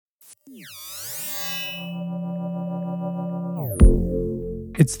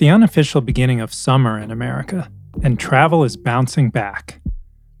It's the unofficial beginning of summer in America, and travel is bouncing back.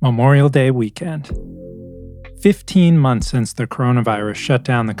 Memorial Day weekend. 15 months since the coronavirus shut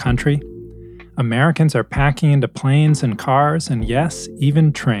down the country, Americans are packing into planes and cars and, yes,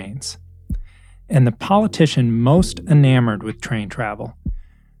 even trains. And the politician most enamored with train travel,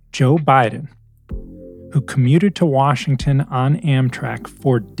 Joe Biden, who commuted to Washington on Amtrak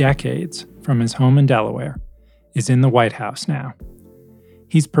for decades from his home in Delaware, is in the White House now.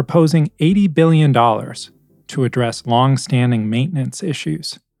 He's proposing $80 billion to address long-standing maintenance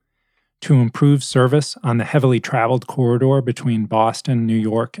issues, to improve service on the heavily traveled corridor between Boston, New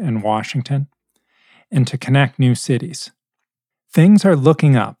York, and Washington, and to connect new cities. Things are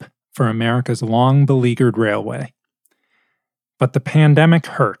looking up for America's long-beleaguered railway. But the pandemic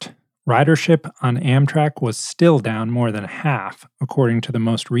hurt. Ridership on Amtrak was still down more than half, according to the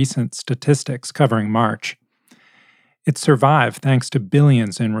most recent statistics covering March. It survived thanks to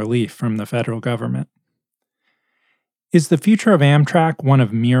billions in relief from the federal government. Is the future of Amtrak one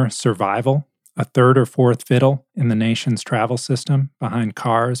of mere survival, a third or fourth fiddle in the nation's travel system behind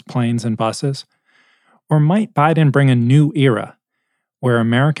cars, planes, and buses? Or might Biden bring a new era where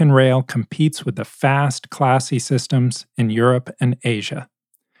American rail competes with the fast, classy systems in Europe and Asia?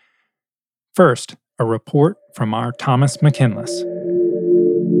 First, a report from our Thomas McKinless.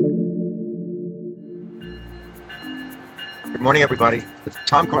 Good morning, everybody. It's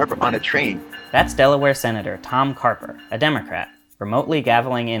Tom Carper on a train. That's Delaware Senator Tom Carper, a Democrat, remotely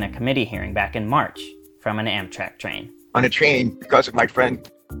gaveling in a committee hearing back in March from an Amtrak train. On a train because of my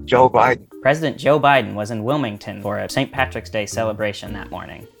friend Joe Biden. President Joe Biden was in Wilmington for a St. Patrick's Day celebration that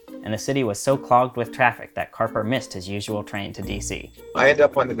morning, and the city was so clogged with traffic that Carper missed his usual train to D.C. I end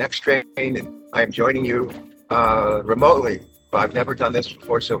up on the next train, and I am joining you remotely. I've never done this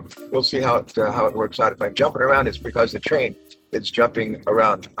before, so we'll see how it works out. If I'm jumping around, it's because the train is jumping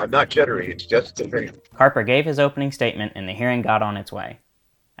around. I'm not jittery, it's just the train. Carper gave his opening statement, and the hearing got on its way.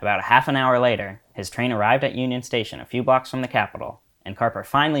 About a half an hour later, his train arrived at Union Station a few blocks from the Capitol, and Carper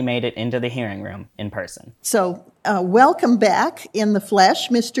finally made it into the hearing room in person. So, welcome back in the flesh,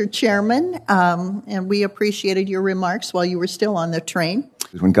 Mr. Chairman, and we appreciated your remarks while you were still on the train.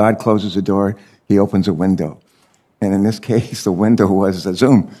 When God closes a door, he opens a window. And in this case, the window was a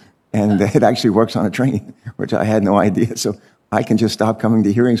Zoom, and it actually works on a train, which I had no idea. So I can just stop coming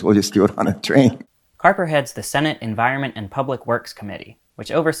to hearings. We'll just do it on a train. Carper heads the Senate Environment and Public Works Committee,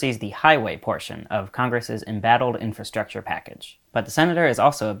 which oversees the highway portion of Congress's embattled infrastructure package. But the senator is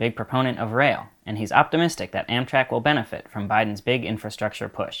also a big proponent of rail, and he's optimistic that Amtrak will benefit from Biden's big infrastructure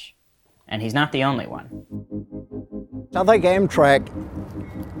push. And he's not the only one. I think Amtrak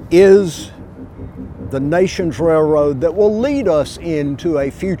is the nation's railroad that will lead us into a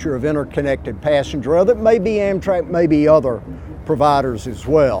future of interconnected passenger rail that may be Amtrak, maybe other providers as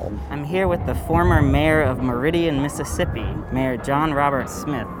well. I'm here with the former mayor of Meridian, Mississippi, Mayor John Robert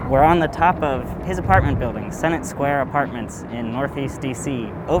Smith. We're on the top of his apartment building, Senate Square Apartments in Northeast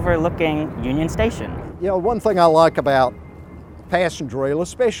DC, overlooking Union Station. You know, one thing I like about passenger rail,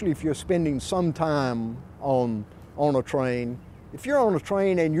 especially if you're spending some time on a train, if you're on a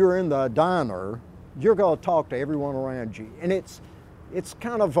train and you're in the diner, you're going to talk to everyone around you. And it's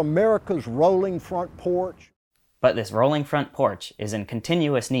kind of America's rolling front porch. But this rolling front porch is in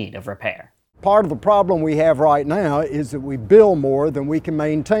continuous need of repair. Part of the problem we have right now is that we build more than we can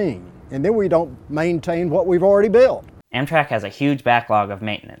maintain. And then we don't maintain what we've already built. Amtrak has a huge backlog of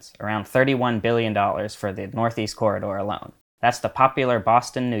maintenance, around $31 billion for the Northeast Corridor alone. That's the popular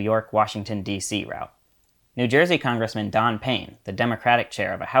Boston, New York, Washington, D.C. route. New Jersey Congressman Don Payne, the Democratic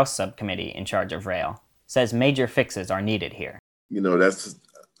chair of a House subcommittee in charge of rail, says major fixes are needed here. You know, that's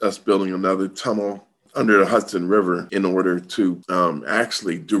us building another tunnel under the Hudson River in order to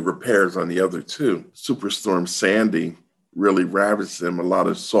actually do repairs on the other two. Superstorm Sandy really ravaged them. A lot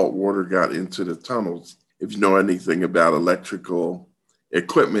of salt water got into the tunnels. If you know anything about electrical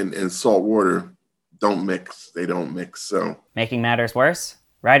equipment and salt water, don't mix. They don't mix, so. Making matters worse,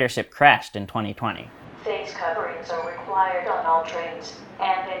 ridership crashed in 2020. Face coverings are required on all trains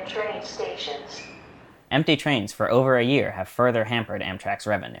and in train stations. Empty trains for over a year have further hampered Amtrak's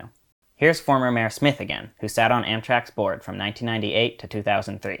revenue. Here's former Mayor Smith again, who sat on Amtrak's board from 1998 to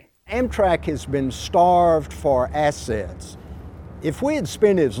 2003. Amtrak has been starved for assets. If we had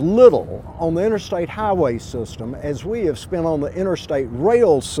spent as little on the interstate highway system as we have spent on the interstate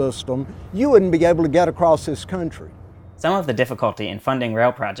rail system, you wouldn't be able to get across this country. Some of the difficulty in funding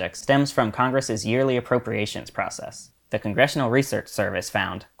rail projects stems from Congress's yearly appropriations process. The Congressional Research Service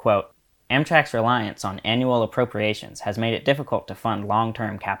found, quote, Amtrak's reliance on annual appropriations has made it difficult to fund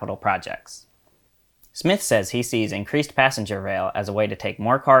long-term capital projects. Smith says he sees increased passenger rail as a way to take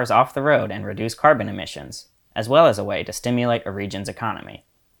more cars off the road and reduce carbon emissions, as well as a way to stimulate a region's economy.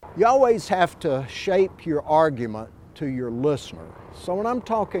 You always have to shape your argument to your listener. So when I'm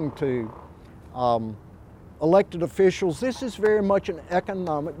talking to elected officials, this is very much an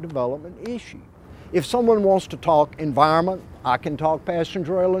economic development issue. If someone wants to talk environment, I can talk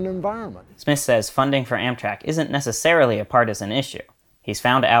passenger rail and environment. Smith says funding for Amtrak isn't necessarily a partisan issue. He's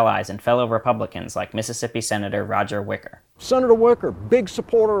found allies in fellow Republicans like Mississippi Senator Roger Wicker. Senator Wicker, big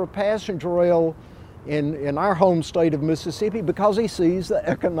supporter of passenger rail in our home state of Mississippi because he sees the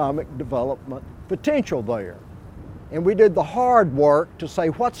economic development potential there. And we did the hard work to say,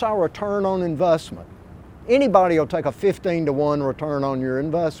 what's our return on investment? Anybody will take a 15-to-1 return on your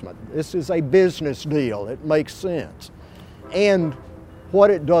investment. This is a business deal. It makes sense. And what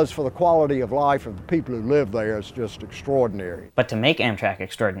it does for the quality of life of the people who live there is just extraordinary. But to make Amtrak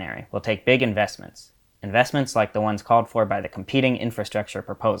extraordinary will take big investments. Investments like the ones called for by the competing infrastructure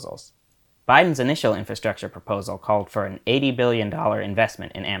proposals. Biden's initial infrastructure proposal called for an $80 billion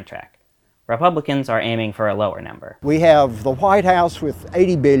investment in Amtrak. Republicans are aiming for a lower number. We have the White House with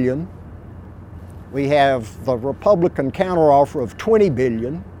 $80 billion. We have the Republican counteroffer of $20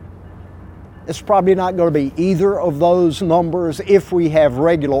 billion. It's probably not going to be either of those numbers if we have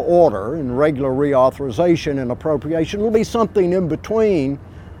regular order and regular reauthorization and appropriation. It'll be something in between,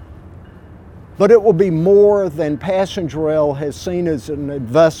 but it will be more than passenger rail has seen as an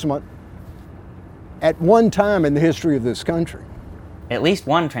investment at one time in the history of this country. At least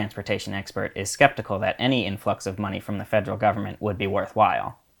one transportation expert is skeptical that any influx of money from the federal government would be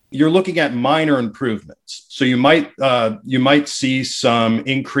worthwhile. You're looking at minor improvements. So you might see some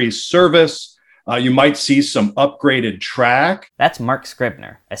increased service. You might see some upgraded track. That's Mark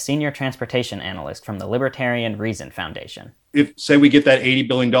Scribner, a senior transportation analyst from the Libertarian Reason Foundation. If, say, we get that $80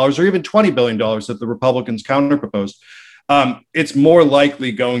 billion or even $20 billion that the Republicans counterproposed, it's more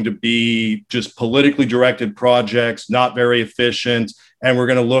likely going to be just politically directed projects, not very efficient. And we're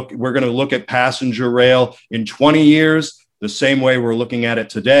going to look at passenger rail in 20 years the same way we're looking at it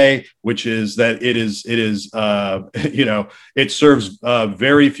today, which is that it serves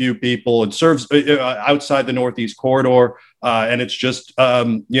very few people. It serves outside the Northeast corridor, and it's just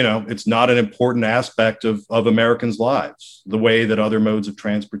it's not an important aspect of Americans' lives the way that other modes of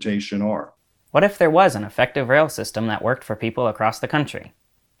transportation are. What if there was an effective rail system that worked for people across the country?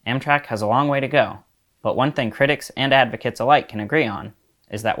 Amtrak has a long way to go, but one thing critics and advocates alike can agree on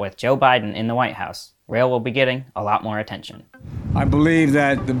is that with Joe Biden in the White House, rail will be getting a lot more attention. I believe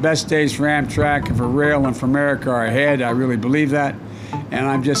that the best days for Amtrak and for rail and for America are ahead. I really believe that, and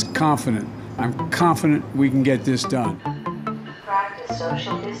I'm just confident. I'm confident we can get this done. Practice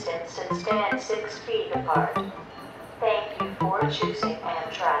social distance and stand 6 feet apart. Thank you for choosing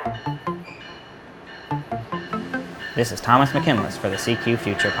Amtrak. This is Thomas McKinless for the CQ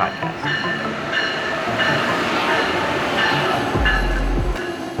Future Podcast.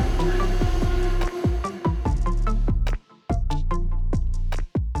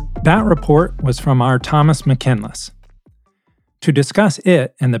 That report was from our Thomas McKinless. To discuss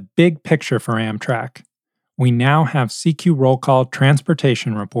it and the big picture for Amtrak, we now have CQ Roll Call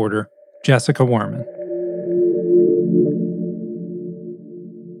transportation reporter Jessica Werman.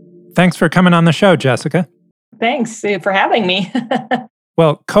 Thanks for coming on the show, Jessica. Thanks for having me.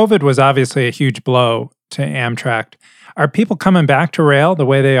 Well, COVID was obviously a huge blow to Amtrak. Are people coming back to rail the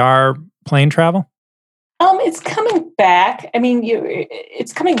way they are plane travel? It's coming back. I mean,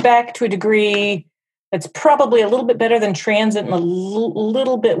 it's coming back to a degree that's probably a little bit better than transit and a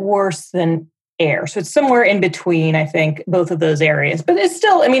little bit worse than air. So it's somewhere in between, I think, both of those areas. But it's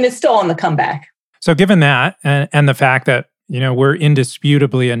still on the comeback. So given that and the fact that, we're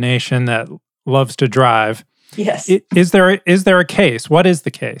indisputably a nation that loves to drive. Yes. Is there a case? What is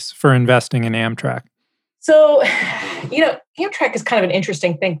the case for investing in Amtrak? So, Amtrak is kind of an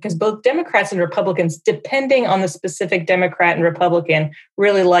interesting thing because both Democrats and Republicans, depending on the specific Democrat and Republican,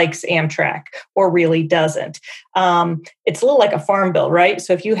 really likes Amtrak or really doesn't. It's a little like a farm bill, right?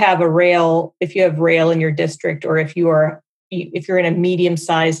 So if you have rail in your district, or if you're in a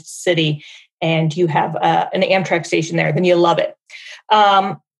medium-sized city and you have an Amtrak station there, then you love it.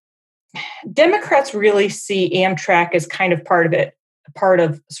 Democrats really see Amtrak as kind of part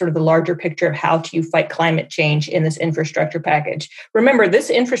of sort of the larger picture of how do you fight climate change in this infrastructure package. Remember, this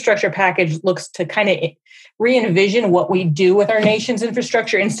infrastructure package looks to kind of re-envision what we do with our nation's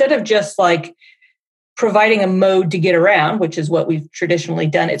infrastructure instead of just like providing a mode to get around, which is what we've traditionally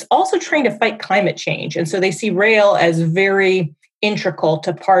done. It's also trying to fight climate change. And so they see rail as very integral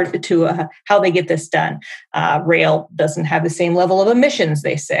to how they get this done. Rail doesn't have the same level of emissions,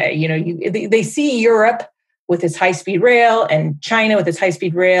 they say. They see Europe with its high-speed rail and China with its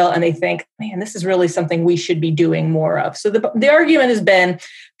high-speed rail, and they think, man, this is really something we should be doing more of. So the argument has been,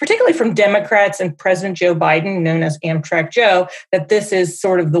 particularly from Democrats and President Joe Biden, known as Amtrak Joe, that this is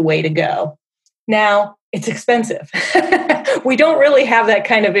sort of the way to go. Now, it's expensive. We don't really have that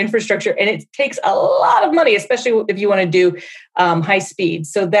kind of infrastructure, and it takes a lot of money, especially if you want to do high speed.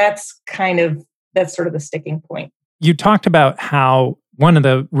 So that's sort of the sticking point. You talked about how one of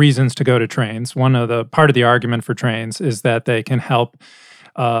the reasons to go to trains, part of the argument for trains is that they can help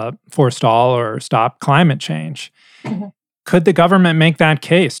forestall or stop climate change. Mm-hmm. Could the government make that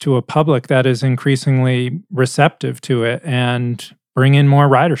case to a public that is increasingly receptive to it and bring in more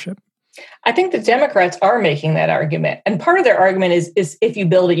ridership? I think the Democrats are making that argument. And part of their argument is if you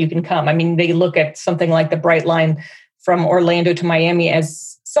build it, you can come. I mean, they look at something like the Bright Line from Orlando to Miami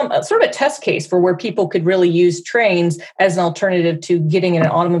as sort of a test case for where people could really use trains as an alternative to getting in an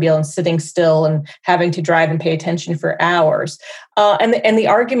automobile and sitting still and having to drive and pay attention for hours. And the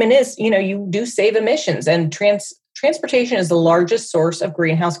argument is, you do save emissions, and transportation is the largest source of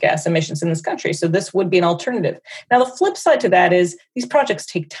greenhouse gas emissions in this country. So this would be an alternative. Now, the flip side to that is these projects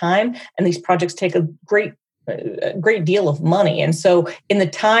take time, and these projects take a great deal of money. And so in the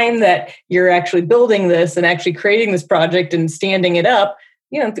time that you're actually building this and actually creating this project and standing it up,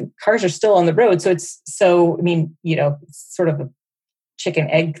 the cars are still on the road. So it's sort of a chicken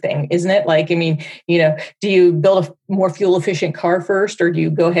egg thing, isn't it? Do you build a more fuel efficient car first, or do you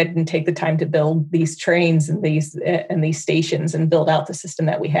go ahead and take the time to build these trains and these stations and build out the system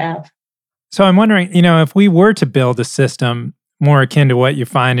that we have? So I'm wondering, if we were to build a system more akin to what you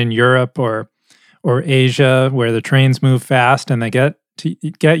find in Europe or Asia, where the trains move fast and they get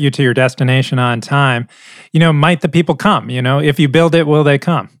you to your destination on time, might the people come? If you build it, will they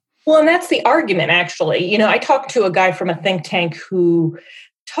come? Well, and that's the argument, actually. I talked to a guy from a think tank who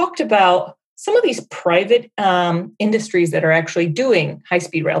talked about some of these private industries that are actually doing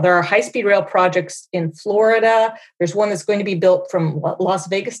high-speed rail. There are high-speed rail projects in Florida. There's one that's going to be built from Las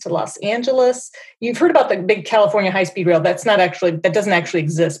Vegas to Los Angeles. You've heard about the big California high-speed rail. That doesn't actually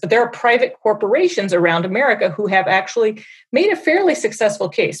exist. But there are private corporations around America who have actually made a fairly successful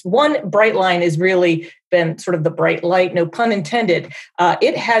case. One, Bright Line has really been sort of the bright light, no pun intended.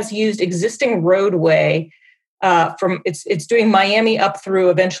 It has used existing roadway it's doing Miami up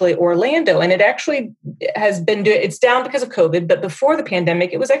through eventually Orlando. And it actually has been it's down because of COVID, but before the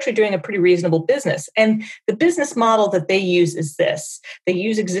pandemic, it was actually doing a pretty reasonable business. And the business model that they use is this. They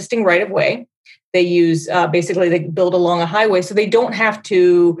use existing right of way. They use, they build along a highway, so they don't have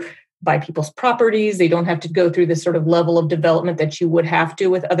to buy people's properties. They don't have to go through this sort of level of development that you would have to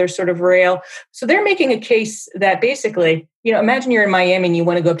with other sort of rail. So they're making a case that basically, imagine you're in Miami and you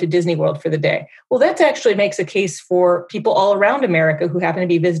want to go up to Disney World for the day. Well, that actually makes a case for people all around America who happen to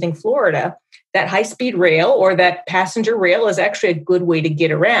be visiting Florida. That high-speed rail or that passenger rail is actually a good way to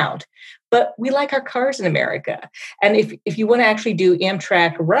get around. But we like our cars in America. And if you want to actually do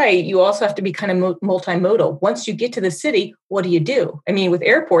Amtrak right, you also have to be kind of multimodal. Once you get to the city, what do? I mean, with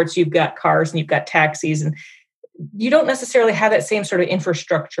airports, you've got cars and you've got taxis, and you don't necessarily have that same sort of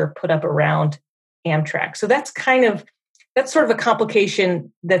infrastructure put up around Amtrak. So that's sort of a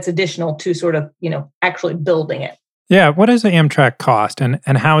complication that's additional to sort of, actually building it. Yeah. What does an Amtrak cost and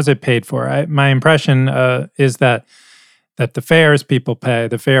how is it paid for? My impression is that the fares people pay,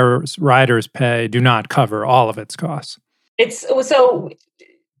 the fares riders pay, do not cover all of its costs.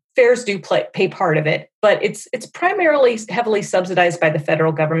 Fares do pay part of it, but it's primarily heavily subsidized by the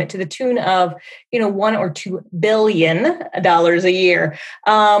federal government to the tune of $1 or $2 billion a year.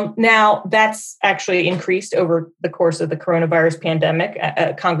 Now that's actually increased over the course of the coronavirus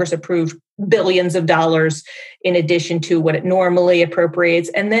pandemic. Congress approved billions of dollars in addition to what it normally appropriates,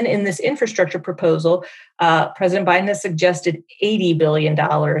 and then in this infrastructure proposal, President Biden has suggested $80 billion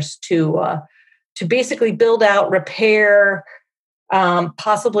to basically build out, repair.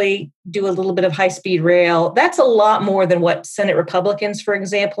 Possibly do a little bit of high-speed rail. That's a lot more than what Senate Republicans, for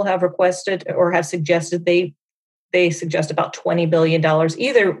example, have requested or have suggested. They suggest about $20 billion.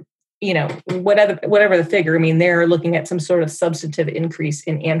 Either, whatever the figure. I mean, they're looking at some sort of substantive increase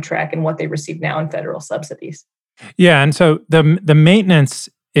in Amtrak and what they receive now in federal subsidies. Yeah, and so the maintenance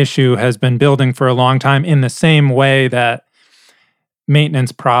issue has been building for a long time in the same way that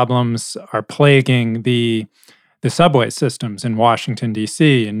maintenance problems are plaguing the subway systems in Washington,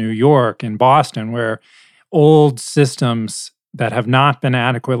 D.C., in New York, in Boston, where old systems that have not been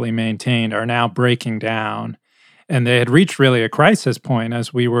adequately maintained are now breaking down. And they had reached really a crisis point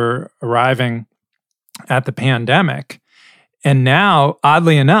as we were arriving at the pandemic. And now,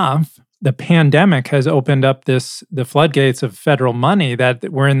 oddly enough, the pandemic has opened up the floodgates of federal money,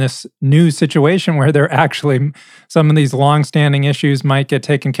 that we're in this new situation where they're actually, some of these longstanding issues might get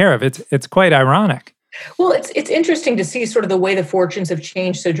taken care of. It's quite ironic. Well, it's interesting to see sort of the way the fortunes have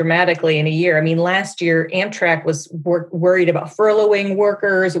changed so dramatically in a year. I mean, last year, Amtrak was worried about furloughing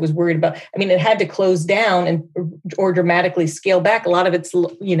workers. It was worried about, it had to close down or dramatically scale back a lot of its,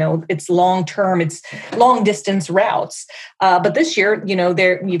 its long-term, its long-distance routes. But this year, you've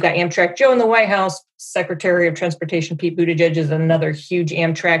got Amtrak Joe in the White House. Secretary of Transportation Pete Buttigieg is another huge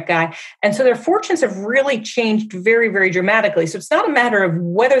Amtrak guy. And so their fortunes have really changed very, very dramatically. So it's not a matter of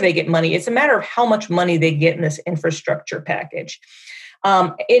whether they get money. It's a matter of how much money they get in this infrastructure package.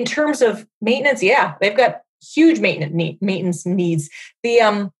 In terms of maintenance, they've got huge maintenance needs.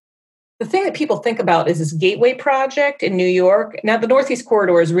 The thing that people think about is this Gateway project in New York. Now, the Northeast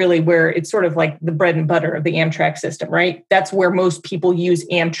Corridor is really where it's sort of like the bread and butter of the Amtrak system, right? That's where most people use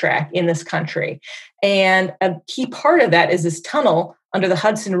Amtrak in this country. And a key part of that is this tunnel under the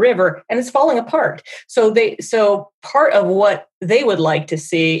Hudson River, and it's falling apart. So part of what they would like to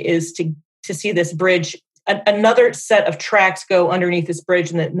see is to see this bridge, another set of tracks go underneath this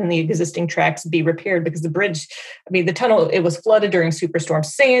bridge, and then the existing tracks be repaired, because the bridge, the tunnel, it was flooded during Superstorm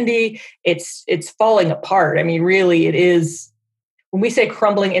Sandy. It's falling apart. Really, it is. When we say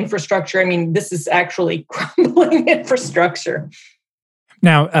crumbling infrastructure, this is actually crumbling infrastructure.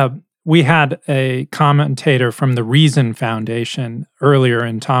 Now, we had a commentator from the Reason Foundation earlier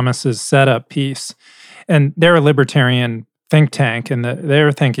in Thomas's setup piece, and they're a libertarian think tank, and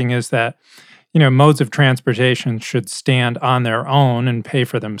their thinking is that modes of transportation should stand on their own and pay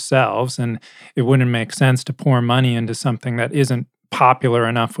for themselves, and it wouldn't make sense to pour money into something that isn't popular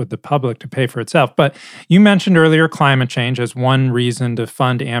enough with the public to pay for itself. But you mentioned earlier climate change as one reason to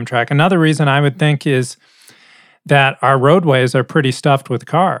fund Amtrak. Another reason I would think is that our roadways are pretty stuffed with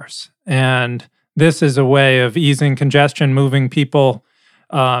cars, and this is a way of easing congestion, moving people.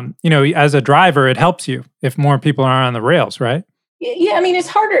 As a driver, it helps you if more people are on the rails, right? Yeah, it's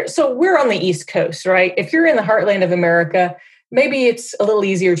harder. So we're on the East Coast, right? If you're in the heartland of America, maybe it's a little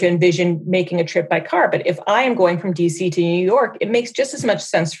easier to envision making a trip by car. But if I am going from DC to New York, it makes just as much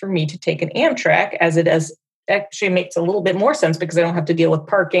sense for me to take an Amtrak as it does. Actually makes a little bit more sense, because I don't have to deal with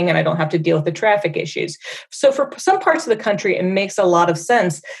parking and I don't have to deal with the traffic issues. So for some parts of the country, it makes a lot of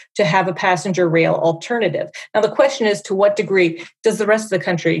sense to have a passenger rail alternative. Now, the question is, to what degree does the rest of the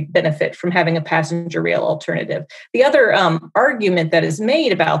country benefit from having a passenger rail alternative? The other argument that is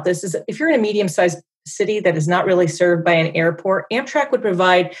made about this is, if you're in a medium-sized city that is not really served by an airport, Amtrak would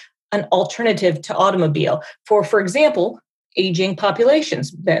provide an alternative to automobile for example, aging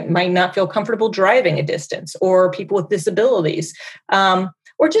populations that might not feel comfortable driving a distance, or people with disabilities,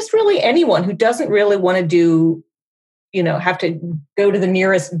 or just really anyone who doesn't really want to have to go to the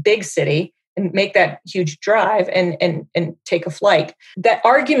nearest big city and make that huge drive and take a flight. That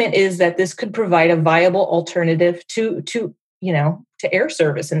argument is that this could provide a viable alternative to air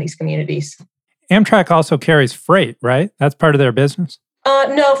service in these communities. Amtrak also carries freight, right? That's part of their business.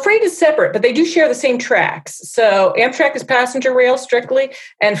 No, freight is separate, but they do share the same tracks. So Amtrak is passenger rail strictly,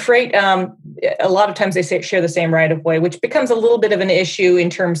 and freight, a lot of times they share the same right of way, which becomes a little bit of an issue in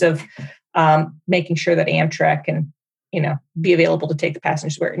terms of making sure that Amtrak can, be available to take the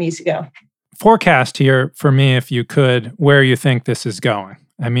passengers where it needs to go. Forecast here for me, if you could, where you think this is going.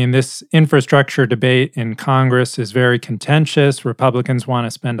 This infrastructure debate in Congress is very contentious. Republicans want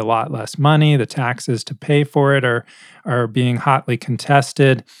to spend a lot less money. The taxes to pay for it are being hotly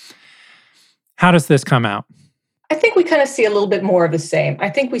contested. How does this come out? I think we kind of see a little bit more of the same. I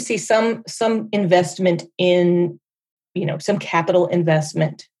think we see some investment in, some capital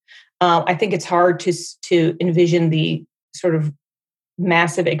investment. I think it's hard to envision the sort of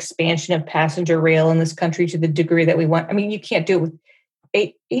massive expansion of passenger rail in this country to the degree that we want. You can't do it with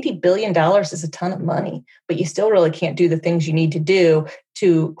 $80 billion is a ton of money, but you still really can't do the things you need to do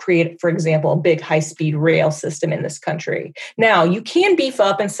to create, for example, a big high-speed rail system in this country. Now, you can beef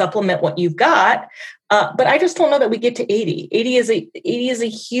up and supplement what you've got, but I just don't know that we get to 80. 80 is a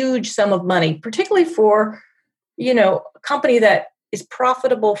huge sum of money, particularly for, a company that is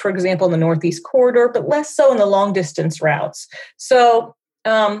profitable, for example, in the Northeast Corridor, but less so in the long-distance routes. So,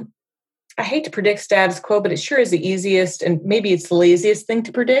 I hate to predict status quo, but it sure is the easiest, and maybe it's the laziest thing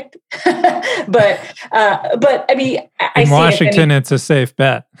to predict. but in Washington, it's a safe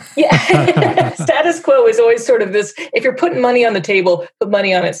bet. Yeah, status quo is always sort of this: if you're putting money on the table, put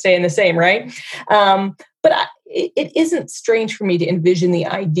money on it, staying the same, right? It isn't strange for me to envision the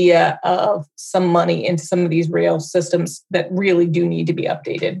idea of some money into some of these rail systems that really do need to be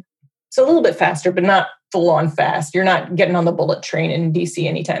updated. So a little bit faster, but not full on fast. You're not getting on the bullet train in DC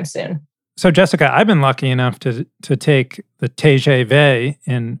anytime soon. So, Jessica, I've been lucky enough to take the TGV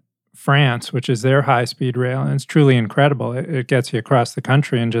in France, which is their high-speed rail, and it's truly incredible. It gets you across the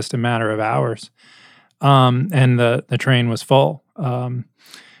country in just a matter of hours. And the train was full.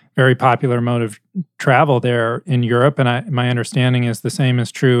 Very popular mode of travel there in Europe, and my understanding is the same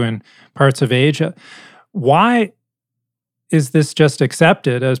is true in parts of Asia. Why is this just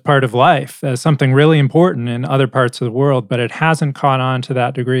accepted as part of life, as something really important in other parts of the world, but it hasn't caught on to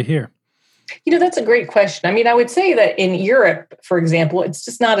that degree here? That's a great question. I mean, I would say that in Europe, for example, it's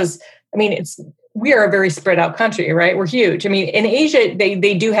just not as, we are a very spread out country, right? We're huge. I mean, in Asia,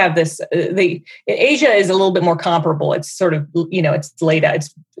 they do have this, Asia is a little bit more comparable. It's sort of, it's laid out,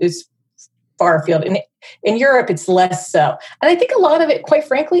 it's far afield. In Europe, it's less so. And I think a lot of it, quite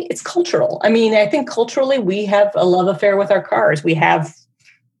frankly, it's cultural. I mean, I think culturally, we have a love affair with our cars. We have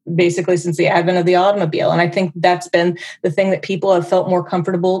basically since the advent of the automobile. And I think that's been the thing that people have felt more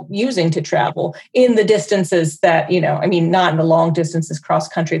comfortable using to travel in the distances that, not in the long distances cross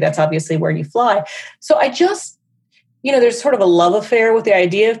country. That's obviously where you fly. So I just, there's sort of a love affair with the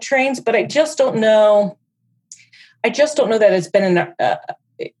idea of trains, but I just don't know that it's been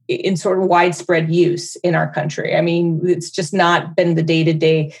in sort of widespread use in our country. I mean, it's just not been the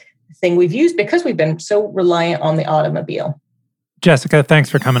day-to-day thing we've used because we've been so reliant on the automobile. Jessica, thanks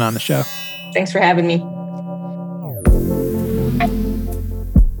for coming on the show. Thanks for having me.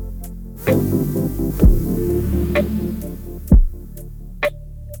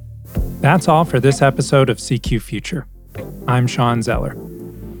 That's all for this episode of CQ Future. I'm Sean Zeller.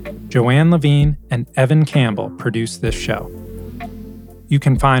 Joanne Levine and Evan Campbell produced this show. You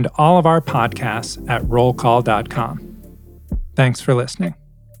can find all of our podcasts at rollcall.com. Thanks for listening.